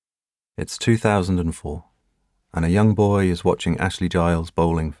It's 2004, and a young boy is watching Ashley Giles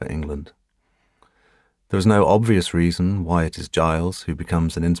bowling for England. There is no obvious reason why it is Giles who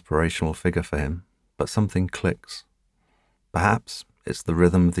becomes an inspirational figure for him, but something clicks. Perhaps it's the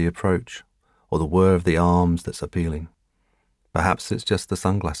rhythm of the approach, or the whir of the arms that's appealing. Perhaps it's just the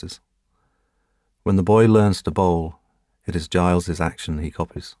sunglasses. When the boy learns to bowl, it is Giles's action he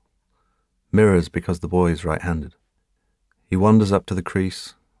copies. Mirrors because the boy is right-handed. He wanders up to the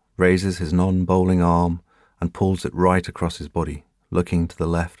crease, raises his non-bowling arm and pulls it right across his body, looking to the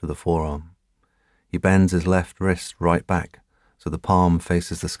left of the forearm. He bends his left wrist right back so the palm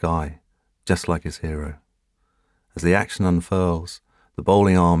faces the sky, just like his hero. As the action unfurls, the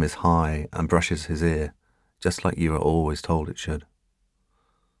bowling arm is high and brushes his ear, just like you were always told it should.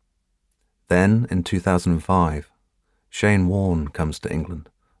 Then, in 2005, Shane Warne comes to England,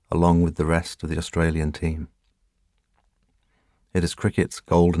 along with the rest of the Australian team. It is cricket's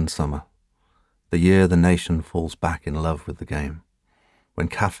golden summer, the year the nation falls back in love with the game, when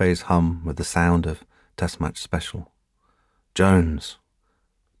cafes hum with the sound of Test Match Special, Jones,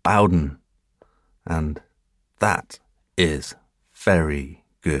 Bowden, and "That is very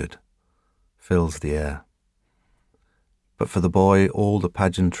good" fills the air. But for the boy, all the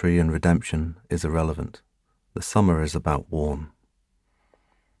pageantry and redemption is irrelevant. The summer is about Warne.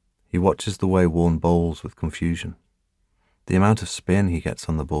 He watches the way Warne bowls with confusion. The amount of spin he gets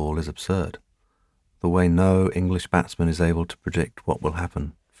on the ball is absurd. The way no English batsman is able to predict what will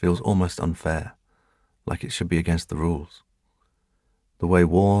happen feels almost unfair, like it should be against the rules. The way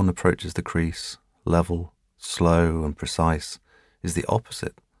Warne approaches the crease, level, slow and precise, is the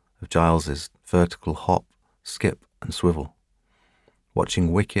opposite of Giles's vertical hop, skip and swivel.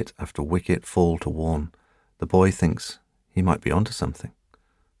 Watching wicket after wicket fall to Warne, the boy thinks he might be onto something.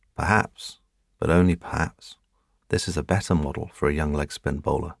 Perhaps, but only perhaps, this is a better model for a young leg spin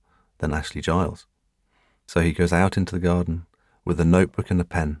bowler than Ashley Giles. So he goes out into the garden with a notebook and a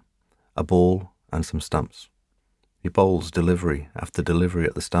pen, a ball and some stumps. He bowls delivery after delivery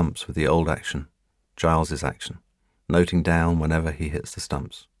at the stumps with the old action, Giles's action, noting down whenever he hits the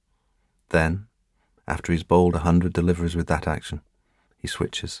stumps. Then, after he's bowled 100 deliveries with that action, he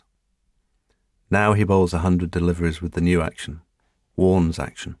switches. Now he bowls 100 deliveries with the new action, Warne's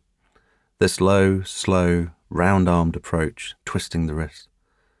action. This low, slow, round-armed approach, twisting the wrist.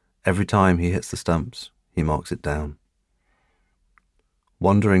 Every time he hits the stumps, he marks it down.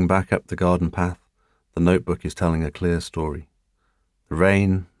 Wandering back up the garden path, the notebook is telling a clear story. The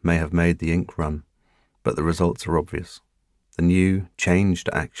rain may have made the ink run, but the results are obvious. The new, changed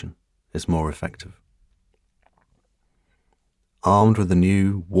action is more effective. Armed with the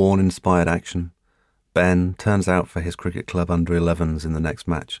new, Warne-inspired action, Ben turns out for his cricket club under-11s in the next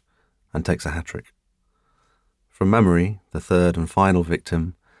match and takes a hat-trick. From memory, the third and final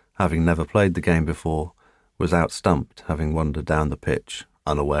victim, having never played the game before, was out-stumped, having wandered down the pitch,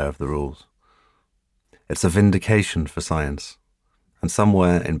 unaware of the rules. It's a vindication for science, and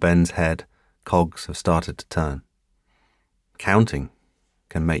somewhere in Ben's head, cogs have started to turn. Counting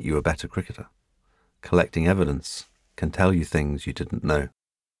can make you a better cricketer. Collecting evidence can tell you things you didn't know.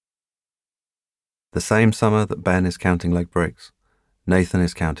 The same summer that Ben is counting leg breaks, Nathan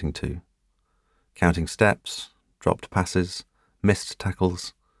is counting too. Counting steps, dropped passes, missed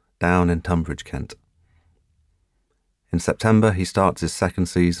tackles, down in Tunbridge, Kent. In September, he starts his second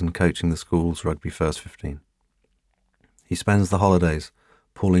season coaching the school's rugby first 15. He spends the holidays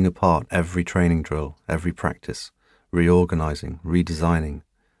pulling apart every training drill, every practice, reorganising, redesigning.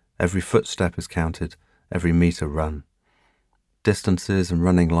 Every footstep is counted, every metre run. Distances and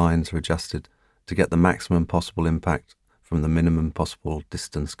running lines are adjusted to get the maximum possible impact from the minimum possible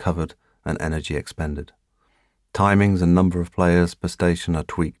distance covered and energy expended. Timings and number of players per station are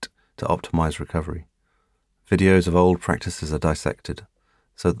tweaked to optimise recovery. Videos of old practices are dissected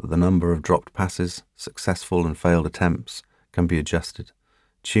so that the number of dropped passes, successful and failed attempts can be adjusted,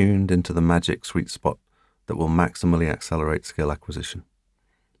 tuned into the magic sweet spot that will maximally accelerate skill acquisition.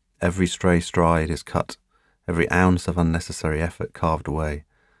 Every stray stride is cut, every ounce of unnecessary effort carved away,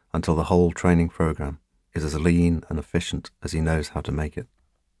 until the whole training programme is as lean and efficient as he knows how to make it.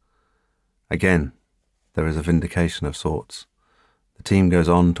 Again, there is a vindication of sorts. The team goes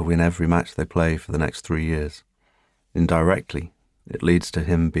on to win every match they play for the next 3 years. Indirectly, it leads to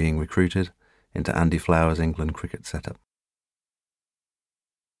him being recruited into Andy Flower's England cricket setup.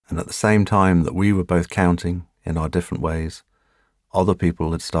 And at the same time that we were both counting in our different ways, other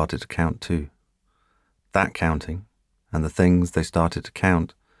people had started to count too. That counting, and the things they started to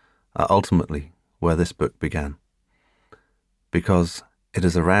count, are ultimately where this book began. Because it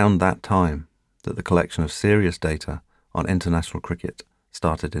is around that time that the collection of serious data on international cricket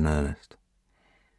started in earnest.